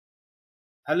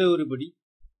Hello everybody,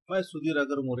 मैं सुधीर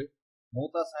अगर मोरे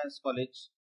Mohta science college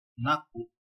Nagpur.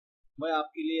 मैं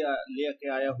आपके लिए लेके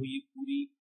आया हुई ये पूरी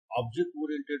ऑब्जेक्ट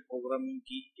ओरिएंटेड प्रोग्रामिंग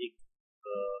की एक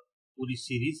पूरी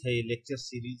सीरीज है, ये लेक्चर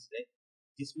सीरीज है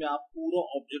जिसमें आप पूरा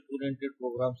ऑब्जेक्ट ओरिएंटेड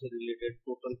प्रोग्राम से रिलेटेड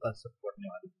टोटल कंसेप्ट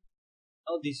पढ़ने वाले हैं।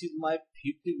 Now this is my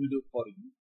fifth video for you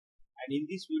and in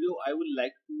this video I would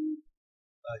like to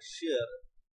share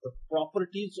the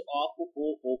properties of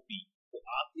OOP. तो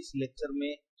आप इस लेक्चर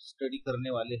में स्टडी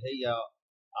करने वाले हैं या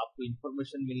आपको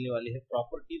इंफॉर्मेशन मिलने वाली है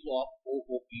properties of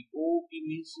OOP. OOP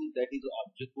means that is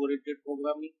object oriented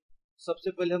programming.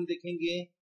 सबसे पहले हम देखेंगे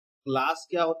क्लास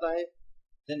क्या होता है,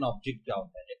 देन ऑब्जेक्ट क्या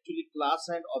होता है। Actually class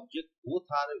and object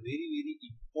both are very very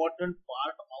important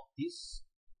part of this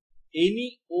any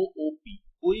OOP.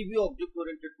 कोई भी ऑब्जेक्ट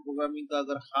ओरिएंटेड प्रोग्रामिंग का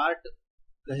अगर हार्ट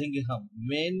कहेंगे हम,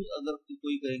 मेन अगर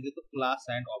कोई कहेंगे तो class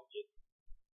and object.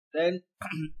 then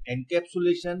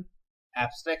encapsulation,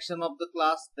 abstraction of the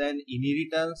class, then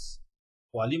inheritance,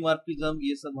 polymorphism,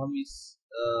 ये सब हम इस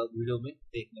वीडियो में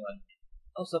देखने वाले हैं।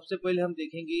 और सबसे पहले हम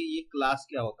देखेंगे ये क्लास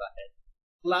क्या होता है।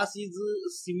 Class is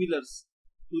similar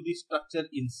to the structure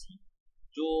in सी।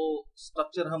 जो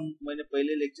स्ट्रक्चर मैंने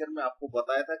पहले लेक्चर में आपको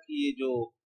बताया था कि ये जो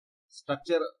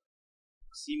स्ट्रक्चर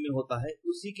सी में होता है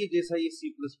उसी के जैसा ये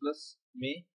C++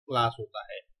 में क्लास होता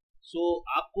है। सो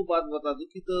आपको बात बता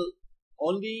दूं कि तो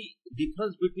only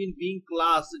difference between being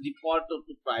class default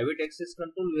to private access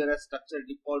control whereas structure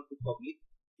default to public।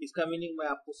 इसका मीनिंग मैं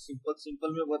आपको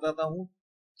सिंपल में बताता हूँ।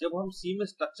 जब हम सी में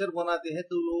स्ट्रक्चर बनाते हैं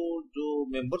तो वो जो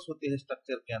मेंबर्स होते हैं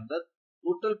स्ट्रक्चर के अंदर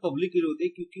टोटल पब्लिक ही होते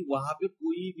हैं, क्योंकि वहां पे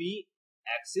कोई भी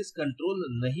एक्सेस कंट्रोल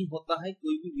नहीं होता है,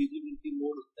 कोई भी विजिबिलिटी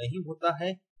मोड नहीं होता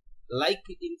है।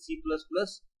 Like in C++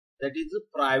 that is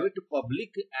private,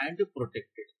 public and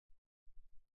protected.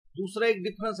 दूसरा एक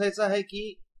डिफरेंस ऐसा है कि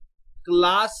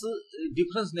क्लास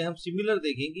डिफरेंस ने हम सिमिलर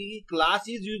देखेंगे कि class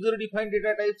is user defined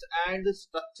data types and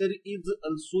structure is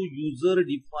also user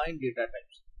defined data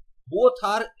types. Both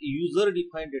are user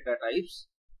defined data types.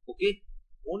 Okay,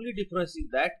 only difference is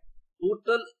that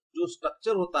total जो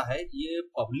स्ट्रक्चर होता है ये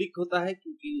पब्लिक होता है,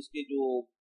 क्योंकि उसके जो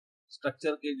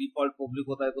स्ट्रक्चर के डिफॉल्ट पब्लिक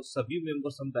होता है तो सभी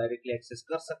मेंबर्स हम डायरेक्टली एक्सेस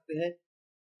कर सकते हैं।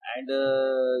 एंड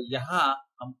यहाँ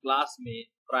हम क्लास में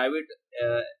प्राइवेट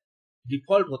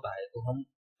डिफॉल्ट होता है, तो हम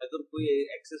अगर कोई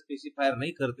एक्सेस स्पेसिफायर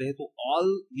नहीं करते हैं तो ऑल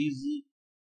दीज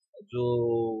जो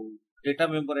data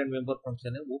member and member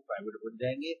function है वो प्राइवेट बन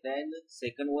जाएंगे। Then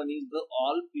second one is the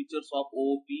all features of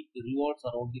OOP revolves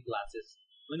around the classes.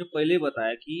 मैंने पहले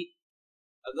बताया कि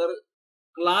अगर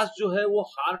क्लास जो है वो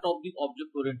heart of the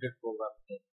object oriented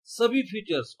programming है। सभी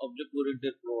फीचर्स ऑब्जेक्ट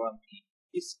ओरिएंटेड प्रोग्राम की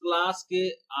इस क्लास के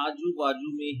आजू बाजू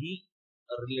में ही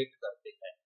रिलेट करते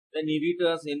हैं। Then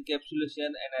inheritance,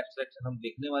 encapsulation and abstraction हम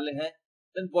देखने वाले हैं।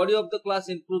 Then body of the class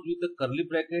includes with the curly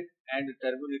bracket and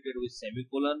terminated with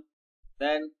semicolon।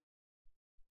 Then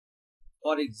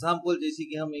for example जैसे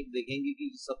कि हम एक देखेंगे कि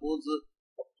suppose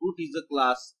fruit is a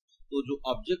class, तो जो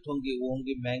object होंगे वो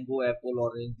होंगे mango, apple,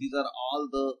 orange, these are all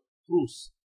the fruits।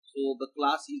 So the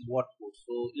class is what fruit,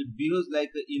 so it behaves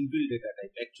like a inbuilt data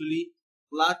type। Actually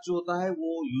class जो होता है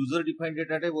वो user defined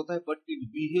data type होता है, but it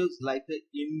behaves like a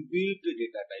inbuilt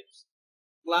data types।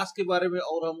 Class के बारे में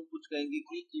और हम कुछ कहेंगे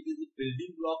कि it is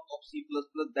building block of C++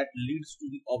 that leads to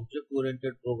the object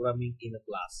oriented programming in a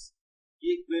class.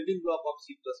 ये एक बिल्डिंग ब्लॉक ऑफ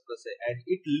C++ है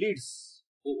and it leads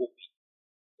OOP.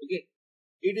 Okay,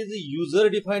 it is user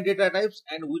defined data types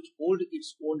and which hold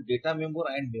its own data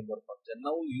member and member function.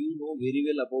 Now you know very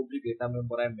well about the data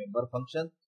member and member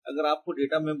function. अगर आपको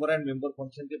data member and member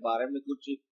function के बारे में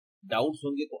कुछ doubts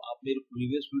होंगे तो आप मेरे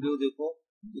प्रीवियस वीडियो देखो,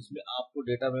 उसमें आपको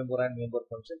data member and member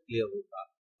function clear होगा,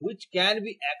 which can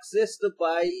be accessed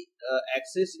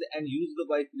and used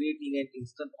by creating an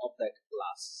instance of that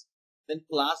class। Then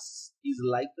class is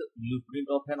like a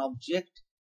blueprint of an object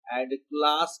and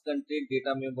class contain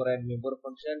data member and member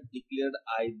function declared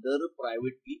either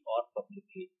privately or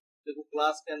publicly। देखो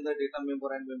class के अंदर data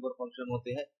member and member function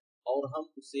होते हैं और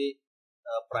हम उसे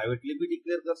privately भी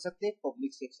declare कर सकते हैं,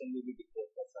 पब्लिक सेक्शन में भी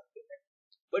डिक्लेयर कर सकते हैं।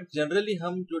 बट जनरली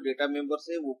हम जो डेटा मेंबर्स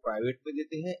है वो प्राइवेट में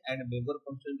देते हैं एंड मेंबर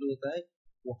फंक्शन जो होता है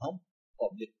वो हम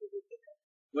पब्लिक को देते हैं,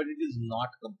 but it is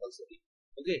not compulsory.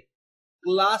 Okay,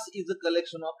 class is a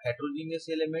collection of heterogeneous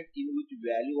element in which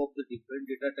value of the different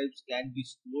data types can be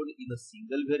stored in a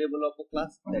single variable of a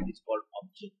class that is called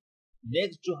object.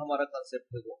 Next जो हमारा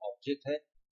concept है वो object है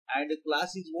and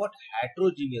class is what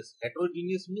heterogeneous.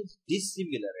 Heterogeneous means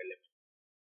dissimilar element.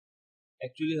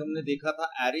 Actually हमने देखा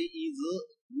था array is a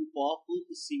group of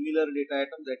similar data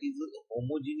item that is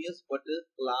homogeneous, but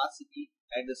class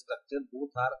and structure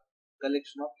both are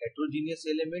collection of heterogeneous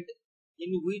element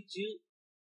in which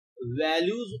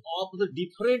values of the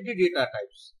different data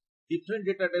types different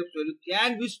data types value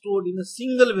can be stored in a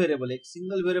single variable, एक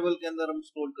single variable के अंदर हम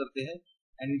store करते हैं,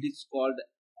 and it is called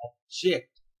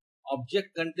object.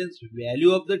 Object contains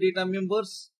value of the data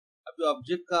members. अब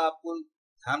object का आपको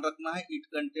ध्यान रखना है, it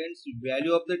contains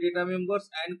value of the data members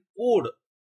and code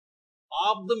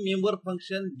of the member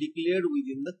function declared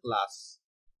with in the class.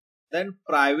 Then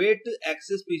private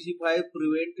access specifier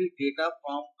prevent data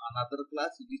from another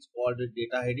class. It is called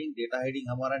data heading. Data heading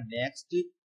हमारा next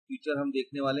feature हम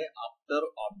देखने वाले हैं after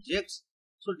objects.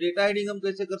 सो data heading हम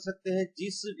कैसे कर सकते हैं,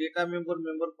 जिस डेटा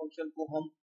मेंबर फंक्शन को हम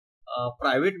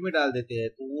प्राइवेट में डाल देते हैं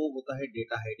तो वो होता है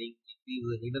data heading. It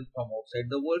is hidden from outside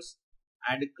the words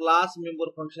and class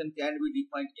member function can be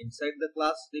defined inside the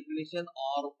class definition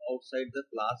और आउटसाइड द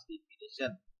क्लास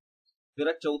डेफिनेशन।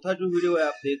 मेरा चौथा जो वीडियो है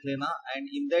आप देख लेना, and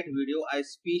in that video I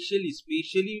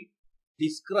specially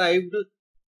described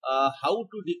how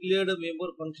to declare the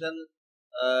member function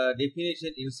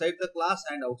definition inside the class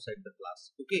and outside the class.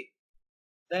 Okay,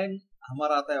 then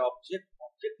हमारा आता है object.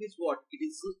 Object is what? It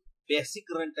is a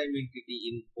basic runtime entity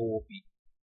in OOP.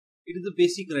 It is a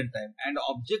basic runtime and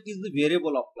object is the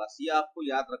variable of class. ये आपको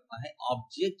याद रखना है,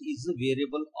 object is a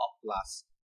variable of class.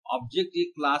 Object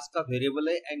एक class का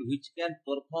variable है and which can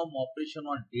perform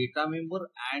operation on data member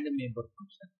and member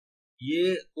function.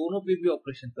 ये दोनों पे भी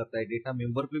ऑपरेशन करता है, डेटा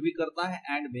मेंबर पे भी करता है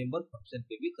एंड मेंबर फंक्शन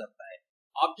पे भी करता है।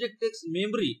 Object takes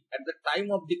memory at the time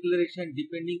of declaration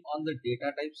depending on the data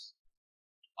types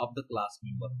of the class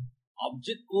member.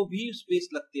 Object को भी space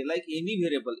लगती है, like any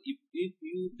variable. If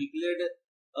you declared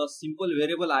a simple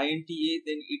variable int a,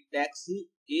 then it takes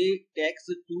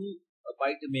 2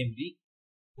 byte memory.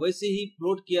 वैसे ही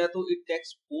float किया तो it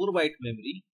takes 4 byte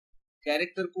memory.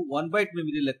 Character को 1 byte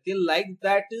memory लगती है, लाइक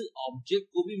दैट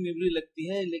ऑब्जेक्ट को भी मेमोरी लगती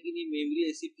है, लेकिन ये मेमोरी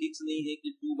ऐसी फिक्स नहीं है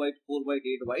कि 2 byte, 4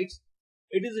 byte, 8 bytes.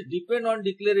 It is depend on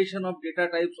declaration of data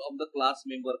types of the class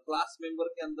member. Class member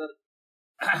के अंदर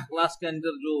क्लास के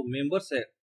अंदर जो मेंबर्स है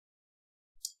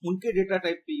उनके डेटा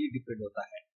टाइप पे ये डिपेंड होता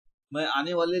है। मैं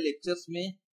आने वाले लेक्चर्स में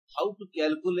how to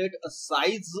calculate a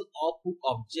size of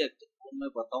object मैं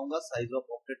बताऊंगा, साइज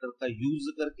ऑफ ऑपरेटर का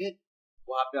यूज करके,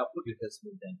 वहां पे आपको डिटेल्स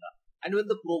मिल जाएगा। And when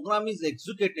the programme is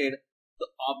executed the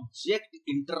object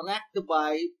interact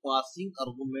by passing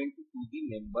argument to the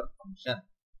member function.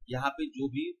 यहाँ पे जो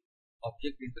भी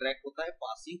ऑब्जेक्ट इंटरैक्ट होता है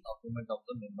passing argument of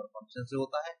the member function से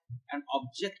होता है। And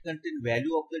object contain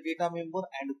value of the data member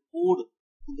and code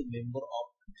to the member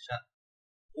of function,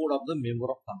 code of the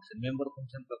member of function, member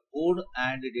function का code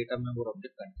and data member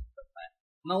object contain करता है।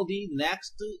 Now the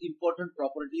next important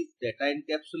property is data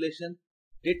encapsulation.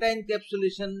 Data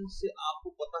encapsulation से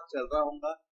आपको पता चल रहा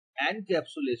होगा,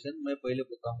 encapsulation मैं पहले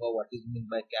बताऊंगा what is mean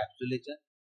by capsulation.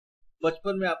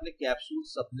 बचपन में आपने कैप्सूल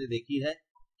सपने देखी है,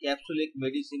 कैप्सूल एक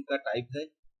मेडिसिन का टाइप है,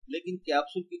 लेकिन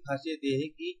कैप्सूल की खासियत यह है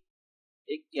कि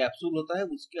एक कैप्सूल होता है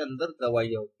उसके अंदर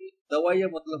दवाइयां होती है, दवाइयां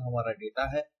मतलब हमारा डेटा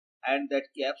है, and that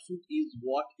capsule is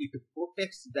what it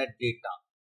protects that data.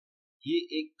 ये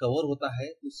एक कवर होता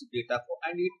है उस डेटा को,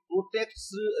 and it protects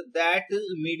that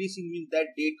medicine mean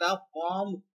that data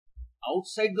from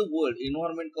outside the world,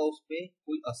 environment का उस पर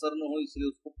कोई असर न हो, इसलिए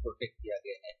उसको प्रोटेक्ट किया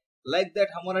गया है। लाइक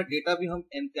दैट हमारा डेटा भी हम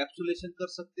एनकैप्सुलेशन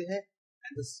कर सकते हैं,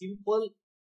 एंड द सिंपल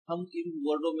हम इन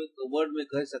वर्ड में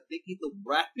कह सकते हैं कि the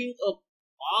wrapping up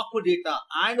of data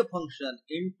and function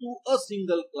into a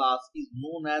single class is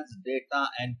known as data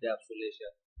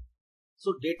encapsulation.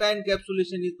 So data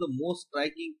encapsulation is the most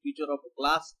striking feature of a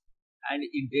class, and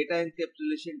in data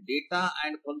encapsulation data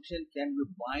and function can be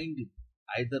bind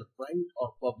either private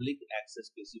और public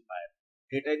access specifier.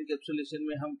 Data encapsulation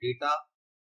में हम data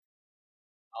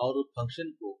और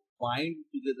function को bind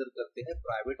together करते हैं,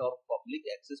 private और public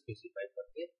access specify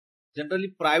करके। Generally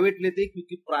private लेते हैं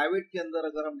क्योंकि प्राइवेट के अंदर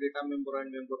अगर हम data member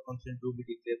and member function जो भी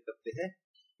डिक्लेयर करते हैं,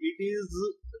 it is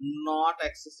not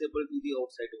accessible to the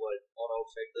outside world और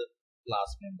outside the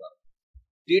class member.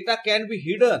 Data can be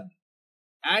hidden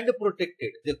and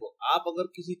protected. देखो, आप अगर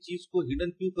किसी चीज को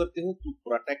हिडन क्यों करते हो, टू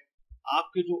प्रोटेक्ट।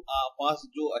 आपके जो पास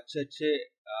जो अच्छे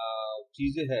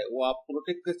चीजें है वो आप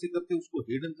प्रोटेक्ट कैसे करते हो, उसको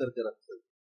हिडन करके रखते हो।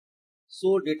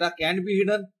 सो डेटा कैन बी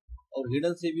हिडन, और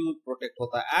हिडन से भी प्रोटेक्ट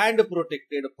होता है, and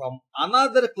protected from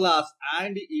another class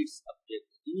and its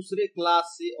object. दूसरे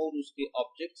क्लास से और उसके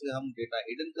ऑब्जेक्ट से हम डेटा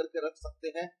हिडन करके रख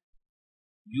सकते हैं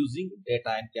using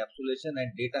data encapsulation.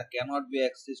 And data can not be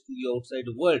access to the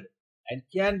outside world and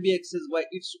can be access bye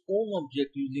its own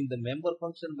object using the member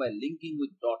function by linking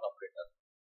with dot operator.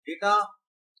 Data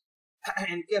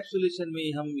encapsulation में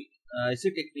हम ऐसे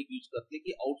technique use करते हैं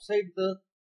कि outside the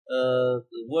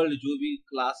world जो भी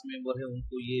class member है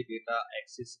उनको ये डेटा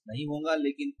एक्सेस नहीं होगा,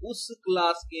 लेकिन उस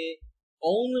क्लास के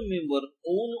ओन मेंबर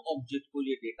ओन ऑब्जेक्ट को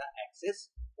ये डेटा एक्सेस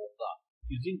होगा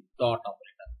using dot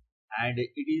operator. and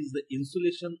it is the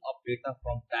insulation of data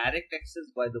from direct access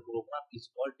by the program is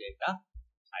called data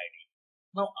hiding.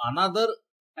 Now another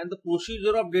and the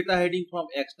procedure of data hiding from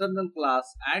external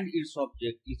class and its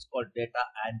object is called data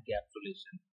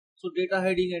encapsulation. So data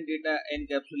hiding and data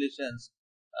encapsulations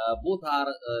both are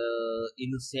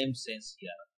in the same sense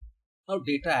here. Now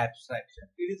data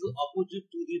abstraction, it is opposite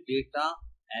to the data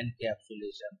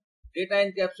encapsulation. Data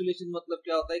encapsulation मतलब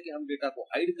क्या होता है कि हम data को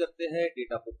hide करते हैं,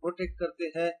 data को प्रोटेक्ट करते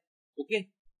हैं, okay.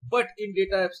 But in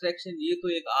data abstraction ये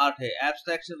तो एक आर्ट है.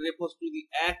 Abstraction refers to the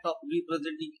act of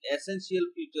representing essential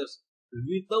features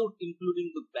without including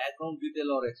the background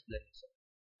detail और एक्सप्लेनेशन.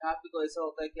 यहाँ पे तो ऐसा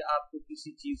होता है कि आपको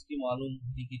किसी चीज की मालूम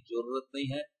होने की जरूरत नहीं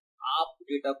है, आप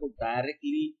डेटा को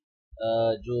डायरेक्टली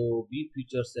जो भी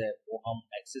फीचर्स है वो हम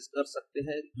एक्सेस कर सकते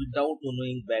हैं without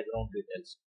knowing background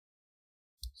details.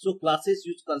 So classes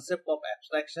use concept of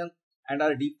abstraction and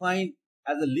are defined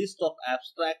as a list of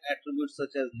abstract attributes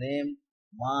such as name,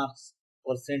 marks,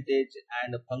 percentage,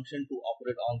 and a function to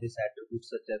operate on these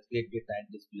attributes such as get, data, and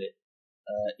display.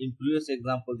 In previous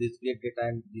example, this get, data,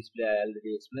 and display I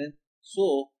already explained. So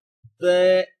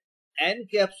they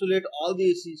encapsulate all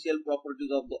the essential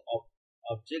properties of the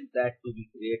object that to be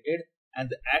created, and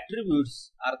the attributes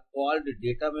are called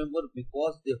data member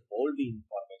because they hold the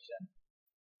information.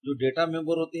 जो data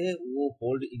member होते हैं वो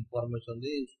hold information दे,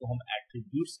 उसको हम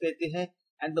attributes कहते हैं.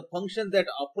 And the function that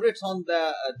operates on the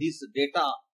this data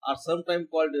are sometime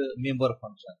called member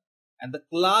function. And the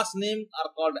class name are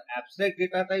called abstract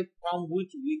data type from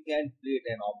which we can create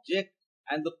an object.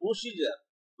 And the procedure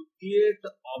to create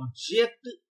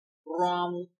object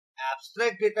from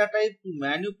abstract data type to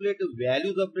manipulate the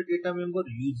values of the data member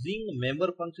using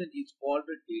member function is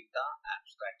called data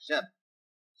abstraction.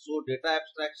 So data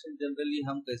abstraction generally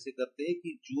हम कैसे करते हैं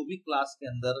कि जो भी class के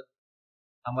अंदर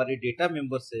हमारे डेटा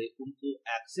मेंबर्स है उनको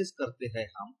एक्सेस करते हैं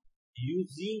हम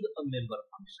using a member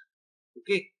function,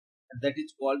 okay, that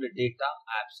is called data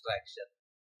abstraction.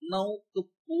 Now the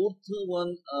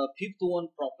fifth one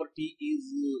property is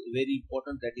very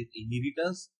important, that is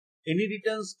inheritance.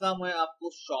 Inheritance का मैं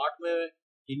आपको शॉर्ट में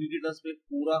इनहेरिटेंस में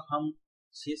पूरा हम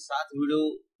 6-7 वीडियो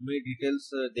में डिटेल्स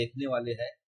देखने वाले हैं.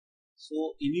 सो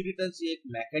इनहेरिटेंस ये एक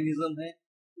मैकेनिज्म है,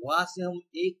 वहां से हम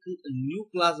एक न्यू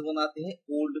क्लास बनाते हैं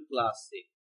ओल्ड क्लास से,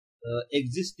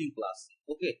 एग्जिस्टिंग क्लास से,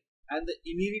 okay. And the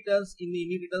inheritance in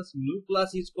inheritance new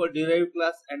class is called derived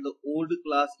class and the old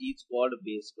class is called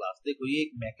base class. देखो ये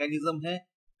एक मैकेनिज्म है,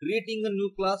 creating a new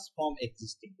class from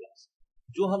existing class.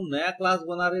 जो हम नया class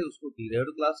बना रहे हैं उसको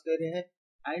डिराइव्ड क्लास कह रहे हैं,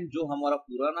 एंड जो हमारा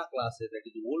पुराना क्लास है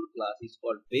that is old class is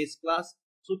called base class.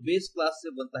 So base class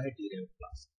से बनता है derived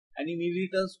class. An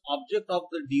inheritance object of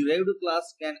the derived class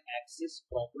can access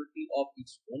property of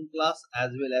its own class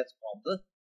as well as from the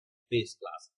base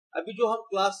class. अभी जो हम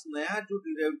class नया जो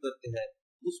derive करते हैं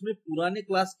उसमें पुराने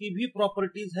क्लास की भी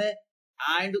प्रॉपर्टीज है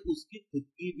एंड उसकी खुद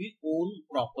की भी ओन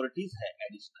प्रॉपर्टीज है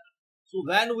additional. So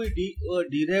when we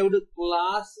derived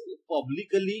class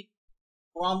publicly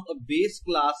from a base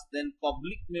class, then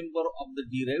public member of the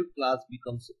derived class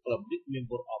becomes a public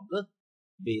member of the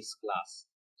base class.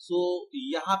 सो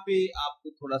यहाँ पे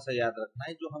आपको थोड़ा सा याद रखना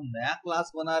है, जो हम नया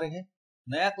क्लास बना रहे हैं,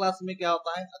 नया क्लास में क्या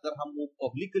होता है, अगर हम वो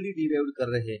पब्लिकली डिराइव्ड कर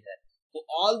रहे हैं तो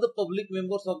all the public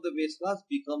members of the base class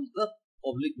becomes the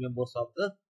public members of the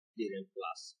derived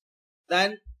class.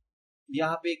 Then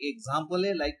यहाँ पे एक एग्जांपल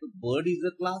है, like bird is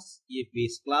a class, ये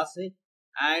बेस क्लास है,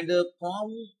 and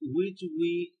from which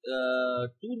we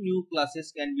to new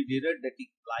classes can be derived, that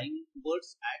is flying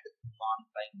birds and non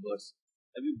flying birds.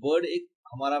 अभी bird एक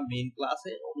हमारा main class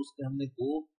है और उसके हमने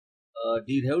दो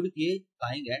डिराइव्ड किए,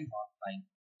 flying and non flying.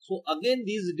 So again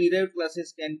these derived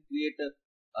classes can create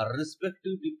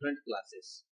respective different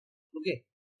classes, okay.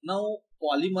 Now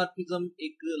polymorphism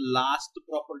एक लास्ट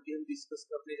प्रॉपर्टी हम डिस्कस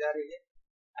करने जा रहे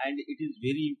हैं and it is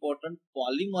very important.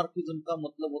 Polymorphism का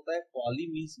मतलब होता है, poly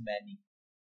means many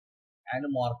and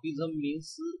morphism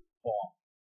means form,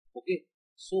 okay.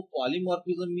 So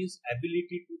polymorphism means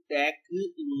ability to take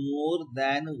more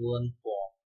than one form.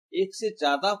 एक से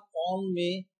ज्यादा फॉर्म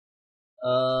में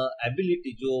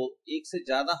ability, जो एक से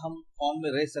ज्यादा हम फॉर्म में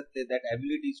रह सकते हैं, that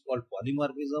ability is called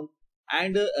polymorphism.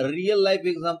 And real life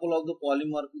example of the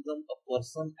polymorphism, a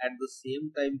person at the same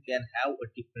time can have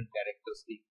a different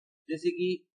characteristic. जैसे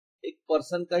कि एक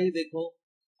पर्सन का ही देखो,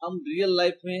 हम रियल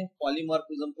लाइफ में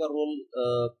पॉलीमॉर्फिज्म का रोल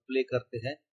प्ले करते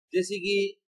हैं. जैसे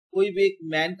कि कोई भी एक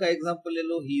मैन का एग्जांपल ले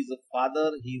लो, he is a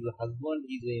father, he is a husband,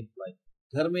 he is a employ.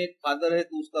 घर में एक फादर है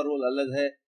तो उसका रोल अलग है,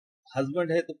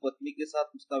 हस्बैंड है तो पत्नी के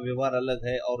साथ उसका व्यवहार अलग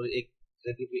है, और एक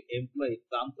जगह पे एम्प्लॉय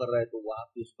काम कर रहा है तो वहां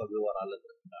पे उसका व्यवहार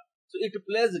अलग रहेगा. So it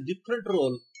plays different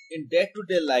role in day to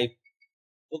day life,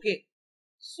 okay.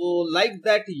 So like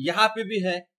that यहाँ पे भी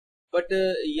है, बट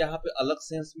यहाँ पे अलग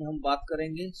सेंस में हम बात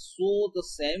करेंगे. So the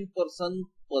same person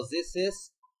possesses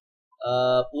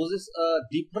poses a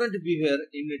different behavior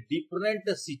in a different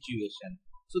situation.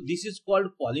 So this is called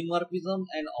polymorphism,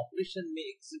 and operation may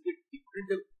exhibit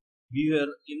different behavior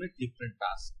in a different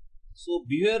task. So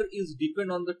behavior is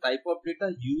depend on the type of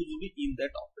data used in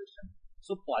that operation.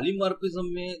 So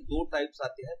polymorphism में दो types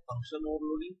आते हैं, function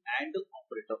overloading and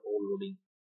operator overloading.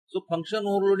 So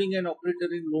function overloading and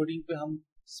operator overloading पे हम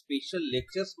special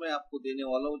lectures में आपको देने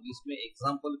वाला हूँ, जिसमें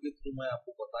एग्जांपल के थ्रू मैं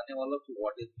आपको बताने वाला हूँ कि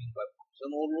what is mean by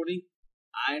function overloading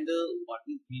and what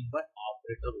is mean by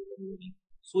operator overloading.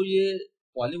 सो ये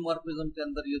पॉलीमॉर्फिज्म के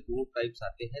अंदर ये दो टाइप्स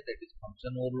आते हैं, that is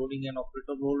function overloading and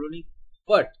operator overloading.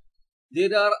 But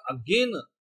there are again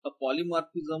a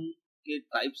polymorphism के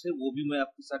टाइप्स है, वो भी मैं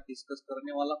आपके साथ डिस्कस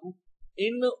करने वाला हूँ.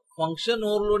 इन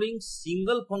function overloading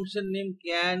single function name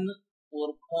can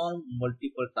perform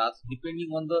multiple task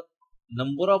depending on the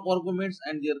number of arguments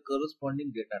and their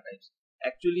corresponding data types.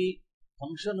 Actually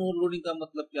function overloading का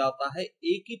मतलब क्या होता है,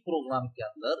 एक ही प्रोग्राम के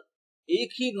अंदर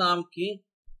एक ही नाम के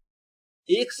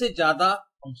एक से ज्यादा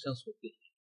फंक्शंस होते हैं,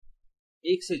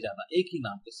 एक से ज्यादा एक ही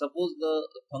नाम के. Suppose the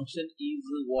function is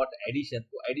what addition,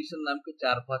 तो एडिशन नाम के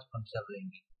 4-5 फंक्शन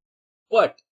रहेंगे.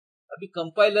 बट अभी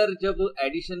कंपाइलर जब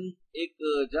एडिशन एक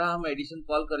जहां हम एडिशन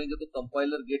कॉल करेंगे तो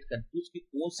कंपाइलर गेट कंफ्यूज कि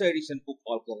कौन सा एडिशन को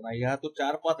कॉल करना है. यहाँ तो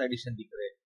 4-5 एडिशन दिख रहे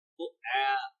हैं, तो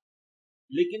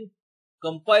लेकिन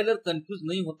कंपाइलर कंफ्यूज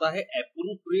नहीं होता है,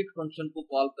 एप्रोप्रिएट फंक्शन को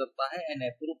कॉल करता है. एंड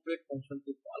एप्रोप्रिएट फंक्शन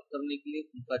को कॉल करने के लिए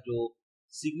उनका जो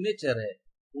सिग्नेचर है,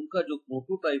 उनका जो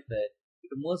प्रोटोटाइप है,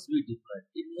 it must be different.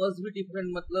 It must be different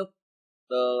मतलब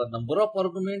द नंबर ऑफ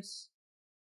आर्गुमेंट्स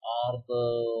और the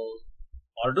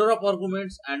order of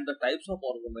arguments and the types of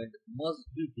argument must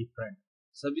be different.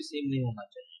 सभी सेम नहीं होना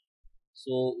चाहिए.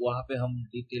 सो वहां पे हम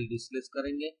डिटेल डिस्कस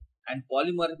करेंगे. And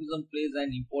polymorphism plays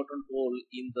an important role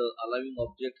in the allowing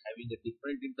object having a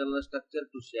different internal structure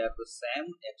to share the same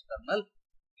external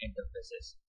interfaces.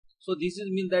 So this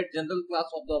is mean that general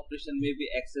class of the operation may be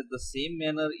accessed the same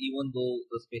manner even though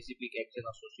the specific action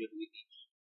associated with each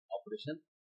operation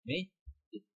may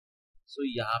differ. So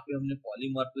यहाँ पे हमने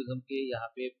polymorphism के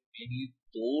यहाँ पे mainly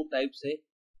दो types है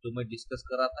जो मैं डिस्कस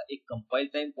कर रहा था. एक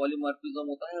कंपाइल टाइम पॉलीमॉर्फिज्म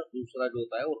होता है और दूसरा जो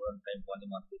होता है वो रन टाइम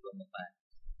पॉलीमॉर्फिज्म होता है.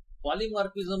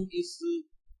 पॉलीमॉर्फिज्म इस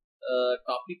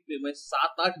टॉपिक पे मैं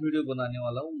 7-8 वीडियो बनाने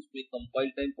वाला हूँ. उसमें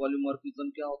कंपाइल टाइम पॉलीमॉर्फिज्म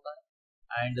क्या होता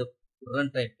है एंड रन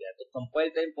टाइम क्या है. तो कंपाइल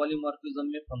टाइम पॉलीमॉर्फिज्म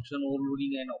में function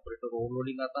overloading and operator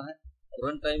overloading आता है.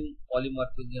 रन टाइम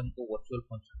पॉलीमॉर्फिज्म को वर्चुअल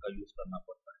फंक्शन का यूज करना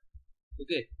पड़ता है.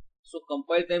 ओके, सो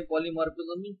कंपाइल टाइम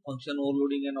पॉलीमॉर्फिज्म में function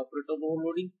overloading and operator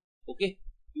overloading. Okay,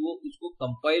 वो इसको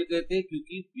कंपाइल कहते हैं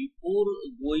क्योंकि before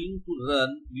going to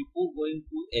run, before going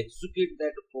to execute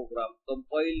that programme,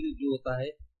 compile जो होता है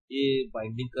ये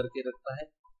बाइंडिंग करके रखता है.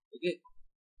 ओके,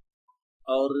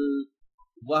 और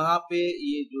वहां पे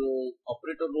ये जो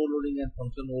operator overloading and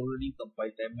function overloading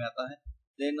compile time में आता है.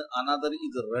 Then another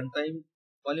is run time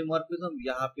polymorphism.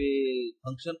 यहाँ पे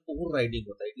फंक्शन ओवरराइडिंग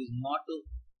होता है. It is not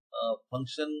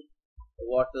function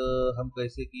what हम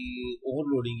कैसे कि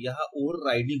ओवरलोडिंग, यहाँ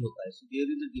ओवरराइडिंग होता है. So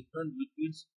there is a difference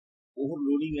between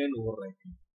overloading and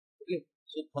overriding. Okay,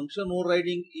 so function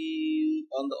overriding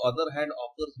on the other hand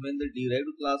occurs when the derived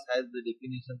class has the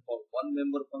definition for one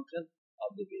member function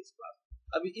of the base class.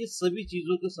 अभी इस सभी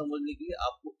चीजों को समझने के लिए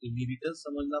आपको inheritance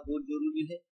समझना बहुत जरूरी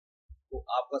है. तो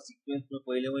आपका सीक्वेंस में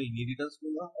पहले मैं इनहेरिटेंस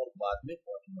लूंगा और बाद में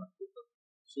polymorphism.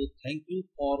 So thank you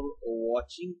for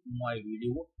watching my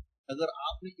video. अगर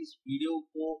आपने इस वीडियो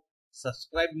को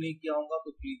सब्सक्राइब नहीं किया होगा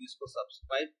तो प्लीज इसको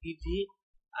सब्सक्राइब कीजिए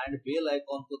एंड बेल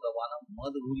आइकॉन को दबाना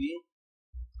मत भूलिए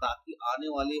ताकि आने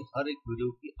वाले हर एक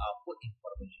वीडियो की आपको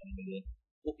इंफॉर्मेशन मिले.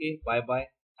 Okay, bye bye,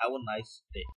 have a nice day.